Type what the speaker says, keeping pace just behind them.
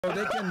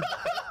they can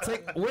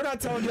take. We're not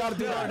telling you how to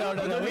do that. No.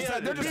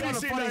 They're just telling a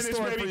funny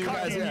story for you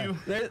guys. Yeah.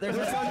 They're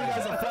just telling you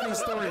guys a funny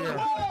story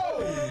here.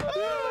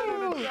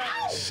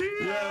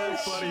 Yeah,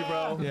 that's funny,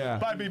 bro. Yeah.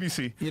 Bye,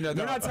 BBC. You know,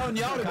 they're not telling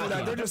y'all to do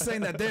that. They're just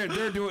saying that they're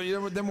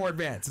doing. They're more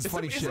advanced. It's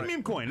funny shit. It's a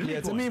meme coin. Yeah,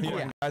 it's a meme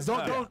coin. Guys,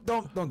 don't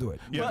do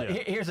it. Well,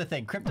 here's the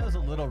thing. Crypto's a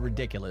little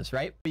ridiculous,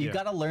 right? But you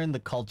got to learn the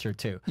culture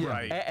too.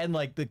 Right. And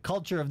like the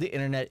culture of the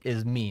internet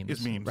is memes.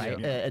 It's memes, right?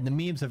 yeah. And the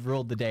memes have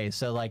ruled the day.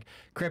 So like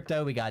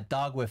crypto, we got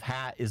dog with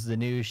hat is the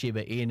new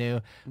Shiba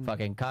Inu.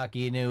 Fucking cock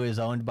Inu is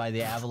owned by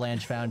the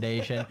Avalanche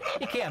Foundation.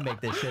 You can't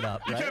make this shit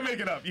up, right? You can't make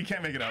it up. You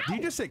can't make it up. Did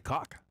you just say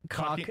cock?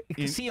 Cock,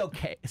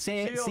 C-O-K,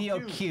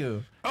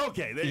 C-O-Q.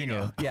 Okay, there you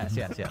go. Yes.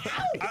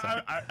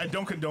 I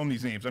don't condone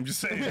these names. I'm just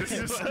saying. This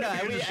is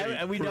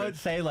and we don't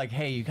say like,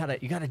 hey, you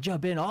gotta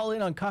jump in all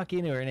in on cock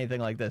Inu or anything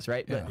like this,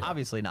 right? But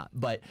obviously not.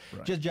 But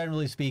just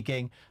generally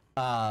speaking,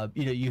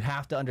 you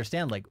have to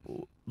understand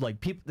like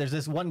people. There's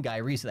this one guy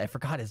recently, I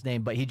forgot his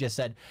name, but he just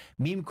said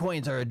meme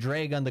coins are a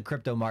drag on the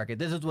crypto market.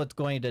 This is what's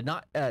going to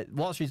not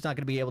Wall Street's not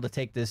going to be able to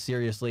take this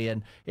seriously,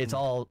 and it's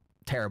all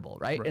terrible,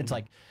 right? It's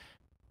like,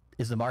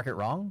 is the market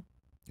wrong?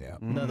 Yeah.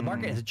 No, the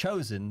market has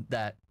chosen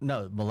that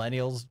no,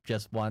 millennials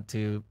just want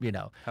to,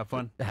 have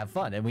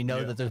fun. And we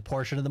know that there's a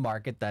portion of the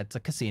market that's a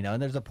casino,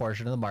 and there's a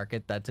portion of the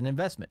market that's an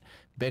investment.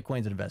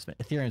 Bitcoin's an investment,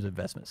 Ethereum's an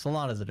investment,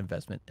 Solana's an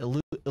investment,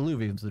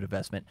 Illuvium's an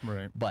investment.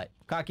 Right. But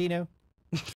Cockino,